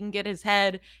starter. He can get his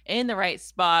head in the right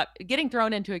spot. Getting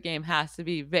thrown into a game has to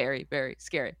be very, very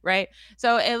scary, right?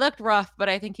 So it looked rough, but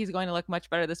I think he's going to look much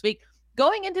better this week.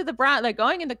 Going into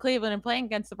going into Cleveland and playing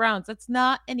against the Browns, that's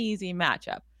not an easy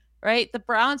matchup, right? The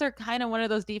Browns are kind of one of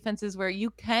those defenses where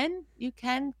you can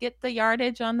get the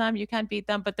yardage on them. You can beat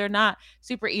them, but they're not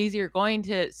super easy. You're going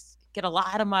to get a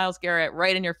lot of Myles Garrett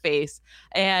right in your face.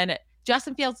 And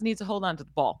Justin Fields needs to hold on to the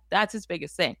ball. That's his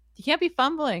biggest thing. He can't be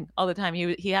fumbling all the time.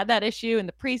 He had that issue in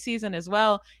the preseason as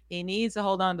well. He needs to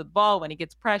hold on to the ball when he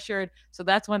gets pressured. So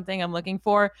that's one thing I'm looking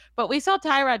for. But we saw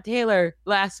Tyrod Taylor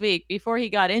last week before he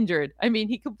got injured. I mean,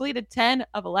 he completed 10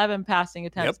 of 11 passing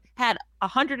attempts, had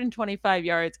 125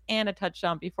 yards and a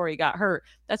touchdown before he got hurt.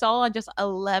 That's all on just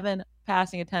 11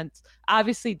 passing attempts.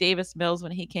 Obviously, Davis Mills,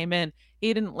 when he came in,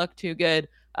 he didn't look too good.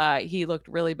 He looked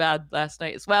really bad last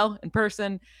night as well in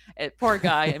person. Poor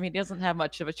guy. I mean, he doesn't have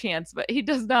much of a chance, but he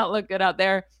does not look good out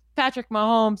there. Patrick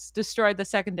Mahomes destroyed the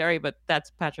secondary, but that's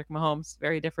Patrick Mahomes.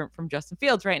 Very different from Justin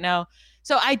Fields right now.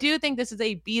 So I do think this is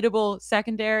a beatable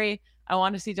secondary. I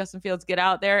want to see Justin Fields get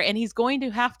out there, and he's going to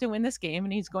have to win this game,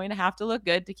 and he's going to have to look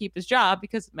good to keep his job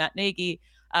because Matt Nagy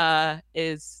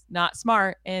is not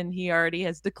smart, and he already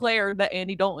has declared that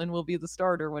Andy Dalton will be the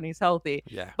starter when he's healthy.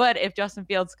 Yeah. But if Justin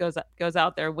Fields goes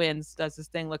out there, wins, does his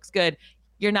thing, looks good,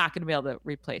 you're not going to be able to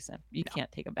replace him. You can't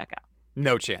take him back out.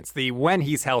 No chance. When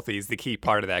he's healthy is the key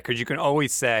part of that, because you can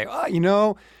always say,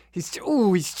 he's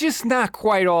just not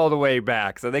quite all the way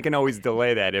back. So they can always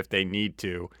delay that if they need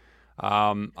to.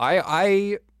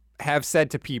 I have said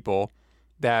to people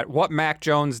that what Mac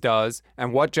Jones does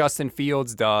and what Justin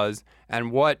Fields does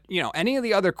and what, any of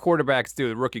the other quarterbacks do,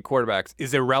 the rookie quarterbacks,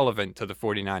 is irrelevant to the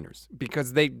 49ers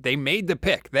because they made the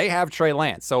pick. They have Trey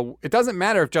Lance. So it doesn't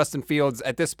matter if Justin Fields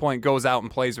at this point goes out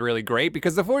and plays really great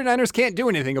because the 49ers can't do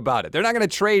anything about it. They're not going to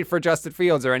trade for Justin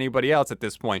Fields or anybody else at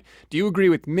this point. Do you agree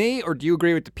with me or do you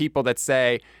agree with the people that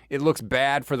say it looks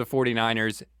bad for the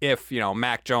 49ers if,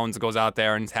 Mac Jones goes out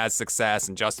there and has success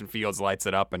and Justin Fields lights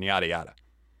it up and yada, yada?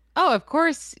 Oh, of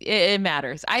course it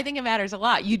matters. I think it matters a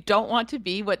lot. You don't want to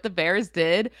be what the Bears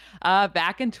did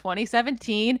back in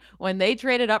 2017 when they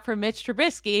traded up for Mitch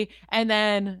Trubisky. And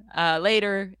then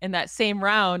later in that same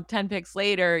round, 10 picks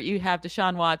later, you have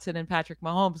Deshaun Watson and Patrick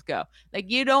Mahomes go.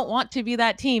 Like, you don't want to be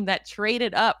that team that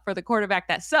traded up for the quarterback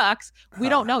that sucks. We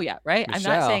don't know yet, right?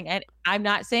 Michelle. I'm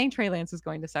not saying Trey Lance is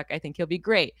going to suck. I think he'll be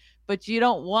great. But you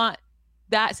don't want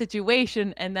that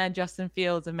situation and then Justin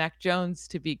Fields and Mac Jones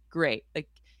to be great. Like,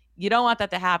 you don't want that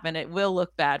to happen. It will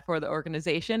look bad for the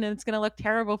organization, and it's going to look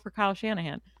terrible for Kyle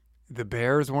Shanahan. The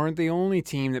Bears weren't the only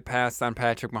team that passed on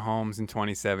Patrick Mahomes in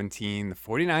 2017. The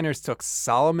 49ers took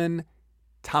Solomon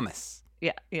Thomas.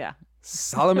 Yeah.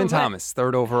 Solomon Thomas,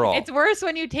 third overall. It's worse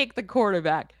when you take the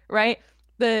quarterback, right?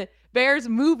 The Bears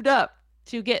moved up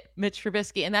to get Mitch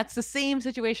Trubisky, and that's the same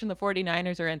situation the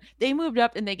 49ers are in. They moved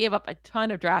up and they gave up a ton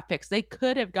of draft picks. They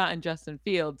could have gotten Justin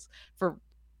Fields for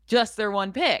just their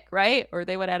one pick, right? Or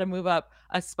they would have had to move up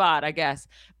a spot, I guess.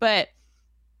 But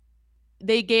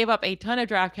they gave up a ton of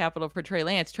draft capital for Trey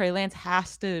Lance. Trey Lance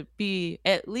has to be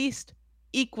at least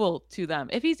equal to them.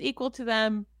 If he's equal to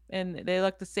them and they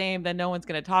look the same, then no one's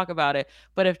going to talk about it.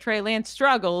 But if Trey Lance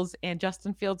struggles and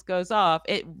Justin Fields goes off,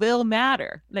 it will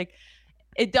matter. Like,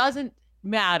 it doesn't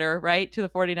matter, right, to the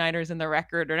 49ers and the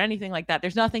record or anything like that.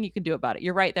 There's nothing you can do about it.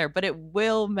 You're right there, but it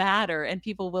will matter and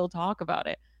people will talk about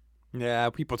it. Yeah,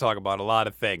 people talk about a lot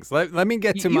of things. Let me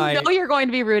get to You know you're going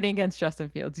to be rooting against Justin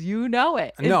Fields. You know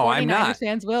it. No, I'm not.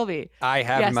 Fans will be. I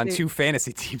have him on 2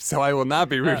 fantasy teams, so I will not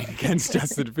be rooting against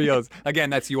Justin Fields. Again,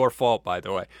 that's your fault, by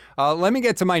the way. Let me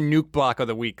get to my nuke block of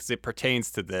the week because it pertains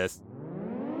to this.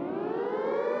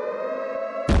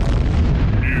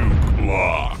 Nuke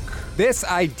block. This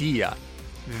idea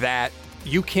that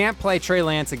you can't play Trey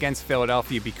Lance against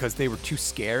Philadelphia because they were too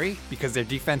scary, because their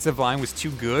defensive line was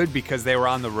too good, because they were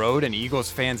on the road and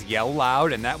Eagles fans yell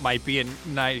loud, and that might be it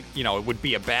would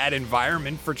be a bad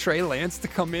environment for Trey Lance to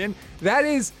come in. That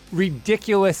is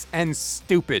ridiculous and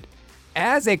stupid.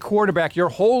 As a quarterback, your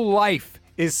whole life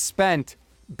is spent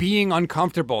being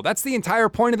uncomfortable. That's the entire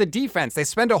point of the defense. They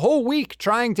spend a whole week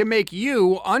trying to make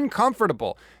you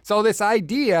uncomfortable. So this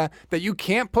idea that you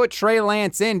can't put Trey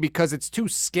Lance in because it's too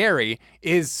scary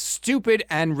is stupid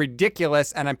and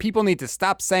ridiculous, and people need to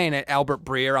stop saying it. Albert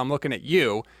Breer, I'm looking at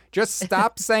you. Just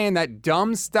stop saying that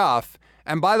dumb stuff.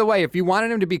 And by the way, if you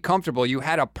wanted him to be comfortable, you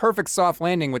had a perfect soft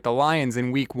landing with the Lions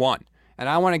in week 1. And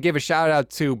I want to give a shout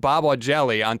out to Bob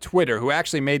Augelli on Twitter, who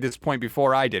actually made this point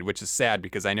before I did, which is sad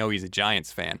because I know he's a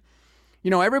Giants fan.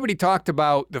 You know, everybody talked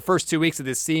about the first 2 weeks of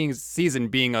this season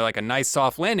being like a nice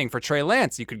soft landing for Trey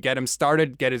Lance. You could get him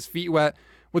started, get his feet wet.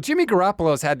 Well, Jimmy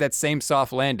Garoppolo's had that same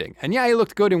soft landing. And yeah, he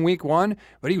looked good in week 1,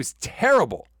 but he was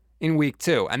terrible in week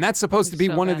 2. And that's supposed to be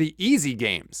one of the easy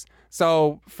games.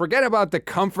 So forget about the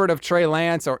comfort of Trey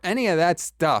Lance or any of that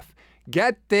stuff.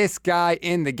 Get this guy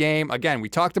in the game. Again, we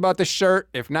talked about the shirt.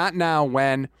 If not now,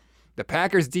 when? The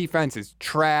Packers defense is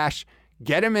trash.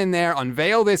 Get him in there.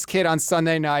 Unveil this kid on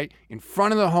Sunday night in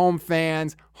front of the home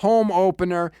fans. Home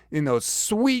opener in those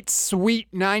sweet, sweet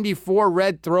 94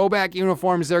 red throwback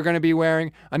uniforms they're going to be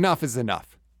wearing. Enough is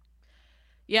enough.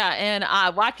 Yeah, and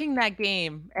watching that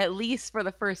game, at least for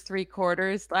the first 3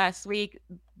 quarters last week,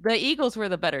 the Eagles were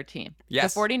the better team.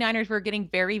 Yes. The 49ers were getting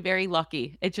very, very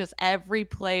lucky. It just every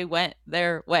play went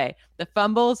their way. The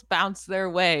fumbles bounced their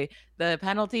way. The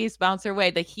penalties bounced their way.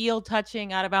 The heel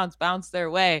touching out of bounds bounced their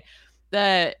way.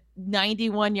 The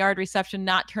 91-yard reception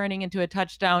not turning into a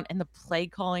touchdown and the play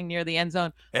calling near the end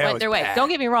zone went their way. Don't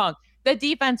get me wrong. The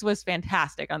defense was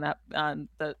fantastic on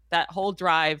that whole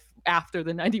drive after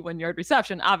the 91-yard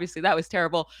reception. Obviously, that was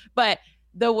terrible. But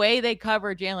the way they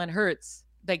covered Jalen Hurts,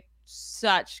 like,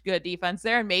 such good defense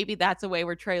there. And maybe that's a way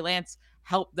where Trey Lance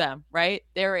helped them, right?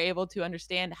 They were able to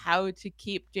understand how to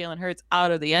keep Jalen Hurts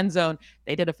out of the end zone.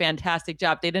 They did a fantastic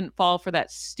job. They didn't fall for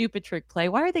that stupid trick play.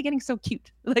 Why are they getting so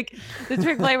cute? Like the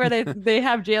trick play where they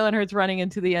have Jalen Hurts running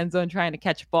into the end zone trying to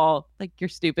catch a ball. Like, you're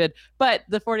stupid. But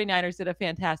the 49ers did a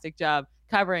fantastic job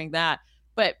covering that.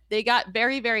 But they got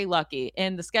very, very lucky.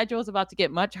 And the schedule is about to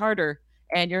get much harder.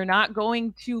 And you're not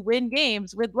going to win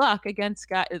games with luck against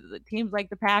teams like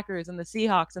the Packers and the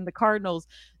Seahawks and the Cardinals.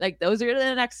 Like, those are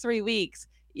the next 3 weeks.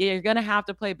 You're going to have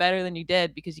to play better than you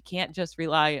did because you can't just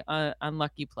rely on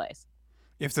lucky plays.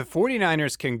 If the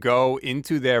 49ers can go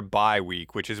into their bye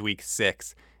week, which is week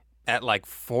 6, at like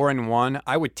 4-1,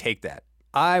 I would take that.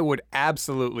 I would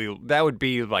absolutely, that would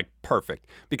be like perfect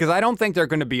because I don't think they're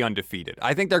going to be undefeated.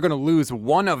 I think they're going to lose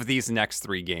one of these next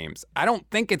 3 games. I don't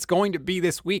think it's going to be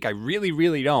this week. I really,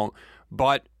 really don't.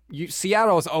 But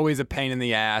Seattle is always a pain in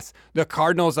the ass. The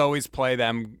Cardinals always play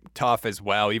them tough as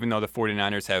well, even though the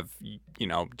 49ers have,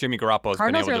 Jimmy Garoppolo's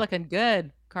Cardinals been able are looking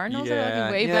good. Cardinals are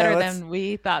looking way better than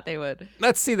we thought they would.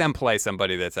 Let's see them play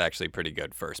somebody that's actually pretty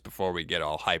good first before we get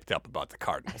all hyped up about the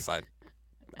Cardinals.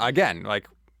 Again, like,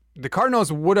 the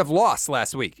Cardinals would have lost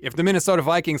last week if the Minnesota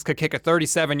Vikings could kick a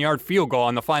 37-yard field goal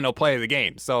on the final play of the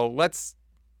game. So let's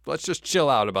just chill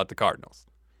out about the Cardinals.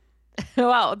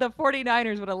 Well, the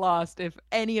 49ers would have lost if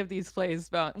any of these plays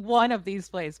one of these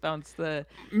plays bounced the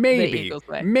Eagles'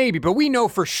 way. Maybe, but we know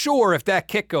for sure if that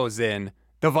kick goes in,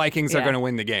 the Vikings are going to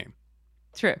win the game.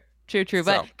 True.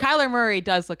 But Kyler Murray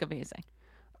does look amazing.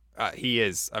 He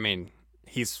is. I mean,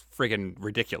 he's friggin'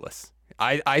 ridiculous.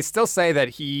 I still say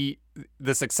that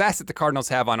the success that the Cardinals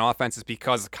have on offense is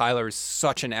because Kyler is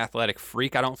such an athletic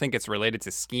freak. I don't think it's related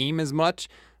to scheme as much,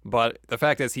 but the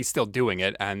fact is he's still doing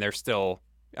it, and they're still.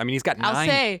 I mean, he's got 9. I'll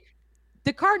say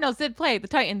the Cardinals did play the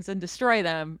Titans and destroy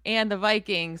them, and the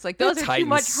Vikings. Like, those are two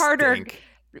much harder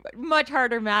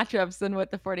matchups than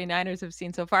what the 49ers have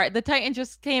seen so far. The Titans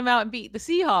just came out and beat the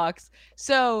Seahawks.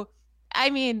 So, I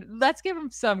mean, let's give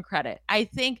them some credit. I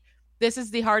think this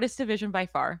is the hardest division by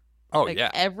far. Oh,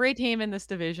 yeah. Every team in this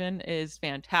division is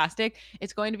fantastic.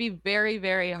 It's going to be very,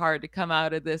 very hard to come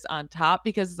out of this on top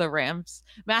because the Rams.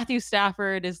 Matthew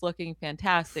Stafford is looking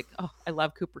fantastic. Oh, I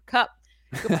love Cooper Kupp.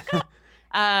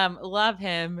 Love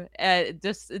him.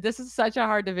 This is such a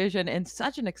hard division and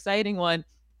such an exciting one.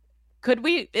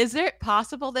 Is it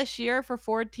possible this year for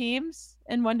 4 teams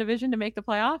in one division to make the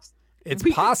playoffs? It's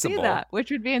possible. Could see that,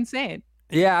 which would be insane.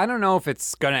 Yeah, I don't know if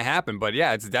it's going to happen, but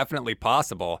yeah, it's definitely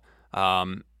possible.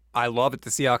 I love that the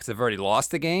Seahawks have already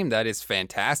lost the game. That is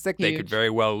fantastic. Huge. They could very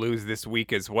well lose this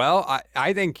week as well.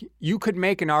 I think you could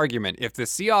make an argument if the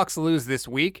Seahawks lose this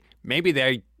week, maybe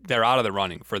they're out of the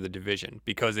running for the division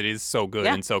because it is so good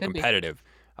and so competitive.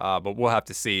 But we'll have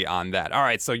to see on that. All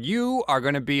right, so you are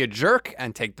going to be a jerk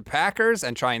and take the Packers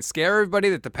and try and scare everybody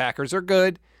that the Packers are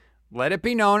good. Let it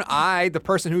be known, the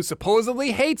person who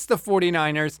supposedly hates the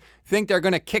 49ers, think they're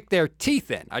going to kick their teeth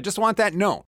in. I just want that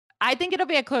known. I think it'll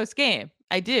be a close game.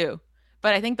 I do.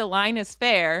 But I think the line is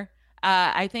fair.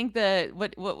 I think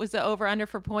what was the over-under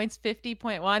for points?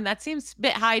 50.1. That seems a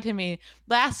bit high to me.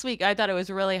 Last week, I thought it was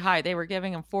really high. They were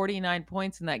giving them 49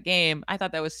 points in that game. I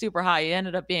thought that was super high. It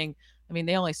ended up being,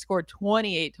 they only scored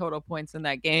 28 total points in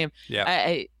that game.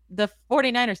 Yeah. The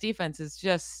 49ers defense is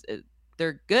just,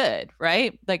 they're good,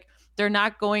 right? Like, they're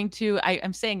not going to,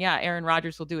 I'm saying, Aaron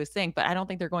Rodgers will do his thing, but I don't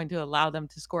think they're going to allow them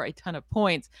to score a ton of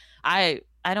points. I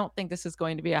don't think this is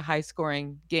going to be a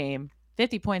high-scoring game.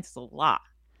 50 points is a lot.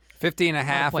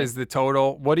 50.5 is the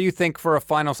total. What do you think for a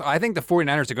final? I think the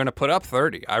 49ers are going to put up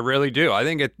 30. I really do. I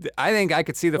think I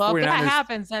could see the 49ers. If that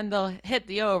happens, then they'll hit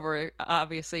the over,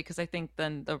 obviously, because I think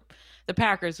then the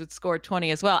Packers would score 20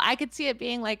 as well. I could see it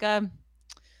being like a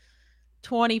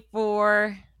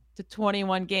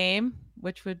 24-21 game,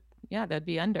 which would, that'd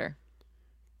be under.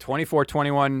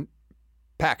 24-21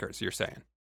 Packers, you're saying?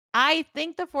 I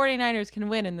think the 49ers can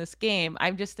win in this game.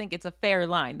 I just think it's a fair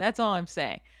line. That's all I'm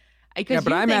saying. Because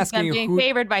but I'm asking you, being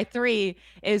favored by 3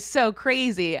 is so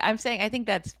crazy. I'm saying I think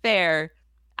that's fair.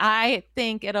 I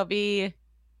think it'll be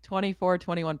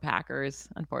 24-21 Packers,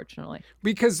 unfortunately.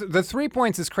 Because the 3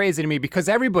 points is crazy to me because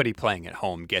everybody playing at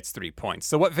home gets 3 points.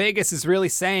 So what Vegas is really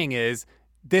saying is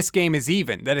this game is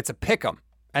even, that it's a pick 'em.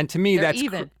 And to me, that's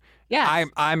even. Yeah,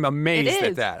 I'm amazed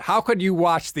at that. How could you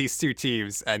watch these two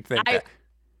teams and think that?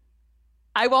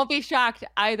 I won't be shocked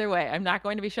either way. I'm not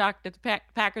going to be shocked if the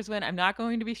Packers win. I'm not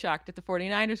going to be shocked if the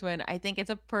 49ers win. I think it's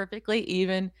a perfectly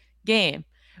even game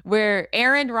where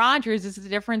Aaron Rodgers is the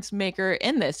difference maker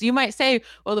in this. You might say,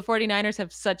 well, the 49ers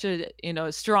have such a,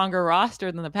 stronger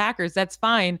roster than the Packers. That's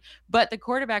fine. But the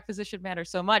quarterback position matters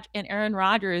so much. And Aaron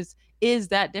Rodgers is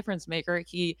that difference maker.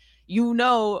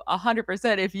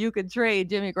 100% if you could trade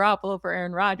Jimmy Garoppolo for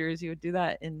Aaron Rodgers, you would do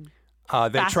that in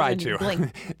they tried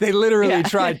to. They literally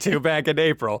tried to back in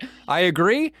April. I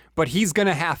agree, but he's going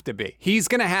to have to be. He's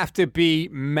going to have to be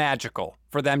magical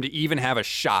for them to even have a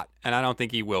shot, and I don't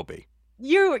think he will be.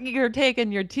 You're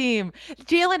taking your team.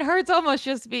 Jalen Hurts almost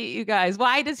just beat you guys.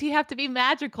 Why does he have to be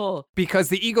magical? Because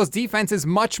the Eagles' defense is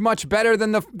much, much better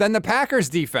than the Packers'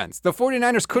 defense. The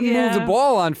 49ers couldn't move the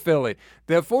ball on Philly.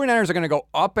 The 49ers are going to go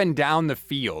up and down the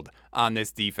field on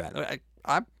this defense.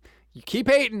 You keep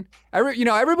hating.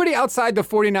 Everybody outside the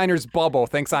 49ers bubble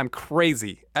thinks I'm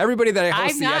crazy. Everybody that I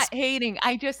host I'm not hating.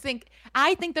 I think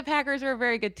the Packers are a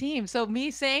very good team. So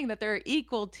me saying that they're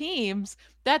equal teams,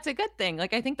 that's a good thing.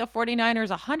 Like, I think the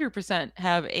 49ers 100%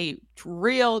 have a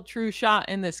true shot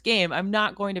in this game. I'm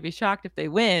not going to be shocked if they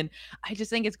win. I just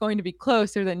think it's going to be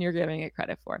closer than you're giving it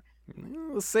credit for.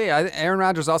 We'll see. Aaron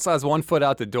Rodgers also has one foot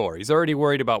out the door. He's already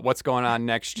worried about what's going on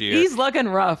next year. He's looking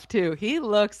rough, too. He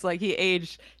looks like he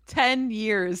aged 10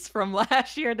 years from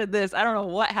last year to this. I don't know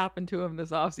what happened to him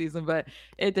this offseason, but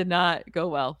it did not go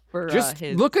well for Just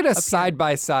his look at a appearance.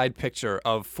 side-by-side picture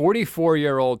of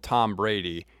 44-year-old Tom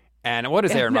Brady. And what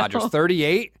is Aaron Rodgers,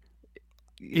 38?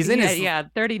 He's in his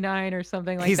 39 or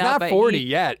something like that. He's not 40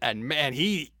 yet, and man,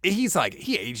 he's like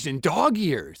he aged in dog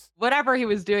years. Whatever he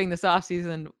was doing this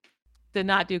offseason did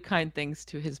not do kind things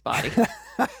to his body.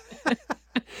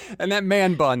 And that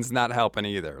man bun's not helping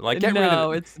either. Like, get rid of it.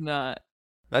 No, it's not.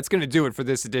 That's going to do it for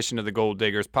this edition of the Gold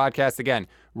Diggers podcast. Again,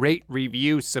 rate,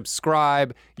 review,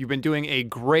 subscribe. You've been doing a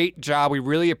great job. We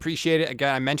really appreciate it.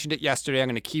 Again, I mentioned it yesterday. I'm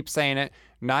going to keep saying it.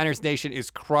 Niners Nation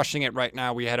is crushing it right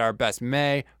now. We had our best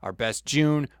May, our best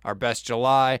June, our best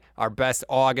July, our best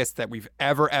August that we've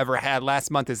ever had. Last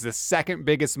month is the second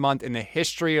biggest month in the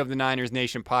history of the Niners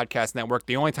Nation podcast network.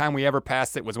 The only time we ever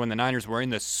passed it was when the Niners were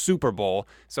in the Super Bowl.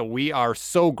 So we are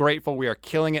so grateful. We are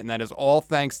killing it, and that is all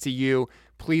thanks to you.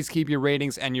 Please keep your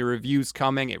ratings and your reviews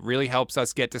coming. It really helps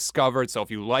us get discovered. So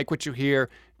if you like what you hear,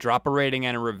 drop a rating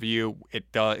and a review.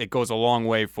 It goes a long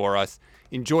way for us.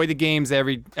 Enjoy the games,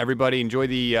 everybody. Enjoy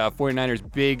the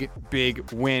 49ers'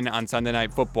 big win on Sunday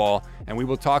Night Football. And we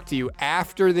will talk to you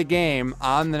after the game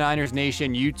on the Niners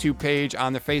Nation YouTube page,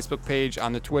 on the Facebook page,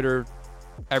 on the Twitter,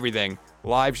 everything.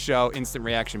 Live show, instant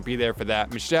reaction. Be there for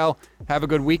that. Michelle, have a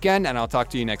good weekend, and I'll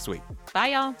talk to you next week. Bye,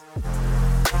 y'all.